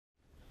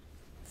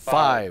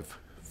5,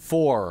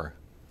 4,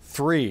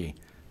 3,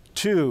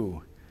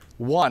 2,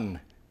 1.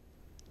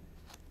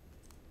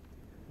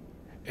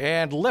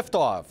 And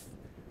liftoff.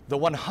 The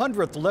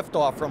 100th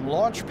liftoff from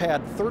Launch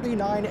Pad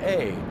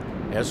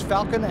 39A as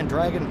Falcon and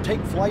Dragon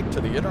take flight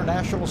to the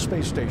International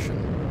Space Station.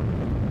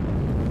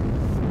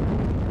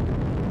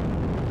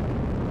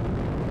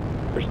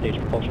 First stage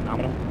propulsion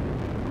nominal.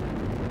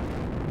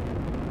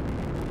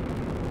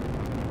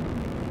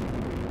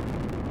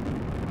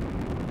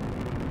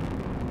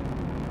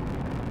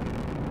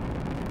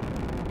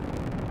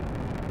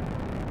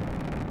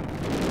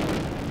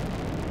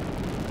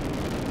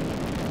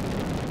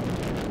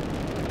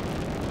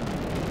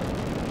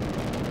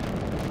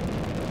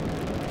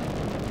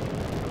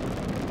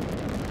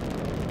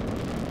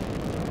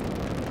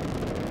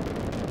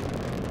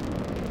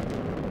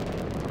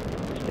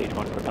 Stage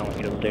 1 propellant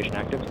utilization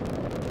active.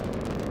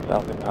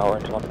 Falcon power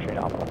and telemetry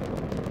nominal.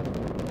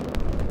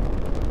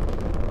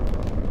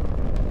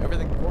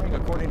 Everything going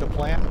according to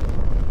plan.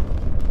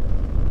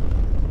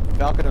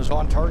 Falcon is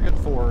on target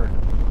for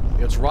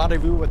its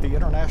rendezvous at the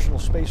International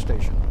Space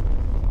Station.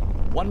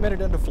 1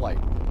 minute into flight.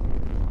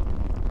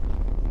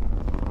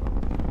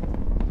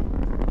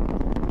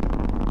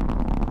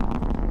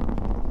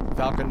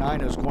 Falcon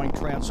 9 is going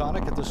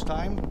transonic at this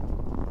time,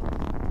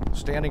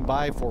 standing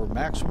by for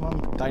maximum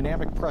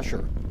dynamic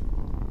pressure.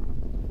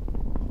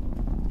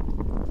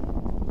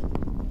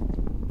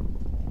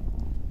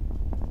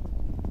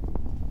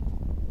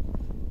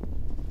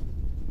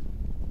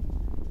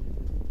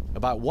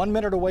 About 1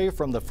 minute away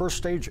from the first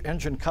stage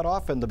engine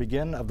cutoff and the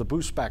begin of the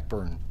boost back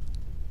burn.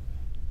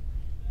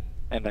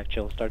 And back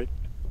chill started.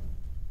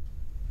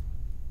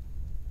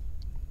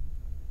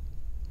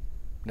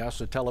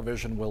 NASA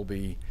television will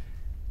be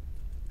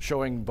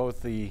showing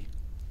both the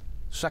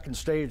second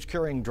stage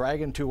carrying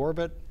Dragon to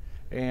orbit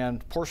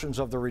and portions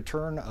of the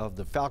return of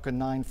the Falcon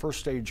 9 first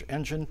stage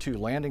engine to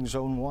landing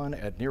zone 1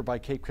 at nearby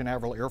Cape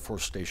Canaveral Air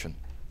Force Station.